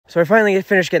So I finally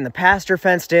finished getting the pasture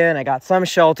fenced in. I got some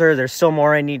shelter. There's still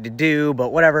more I need to do,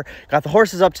 but whatever. Got the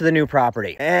horses up to the new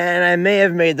property. And I may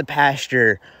have made the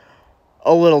pasture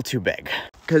a little too big.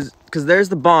 Cause there's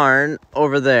the barn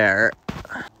over there.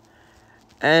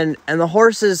 And the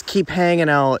horses keep hanging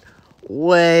out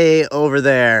way over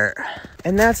there.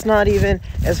 And that's not even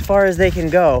as far as they can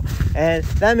go. And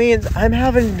that means I'm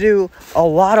having to do a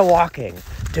lot of walking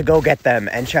to go get them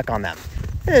and check on them.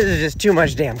 This is just too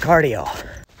much damn cardio.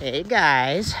 Hey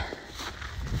guys,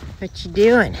 what you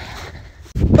doing?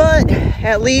 But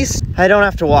at least I don't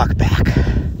have to walk back.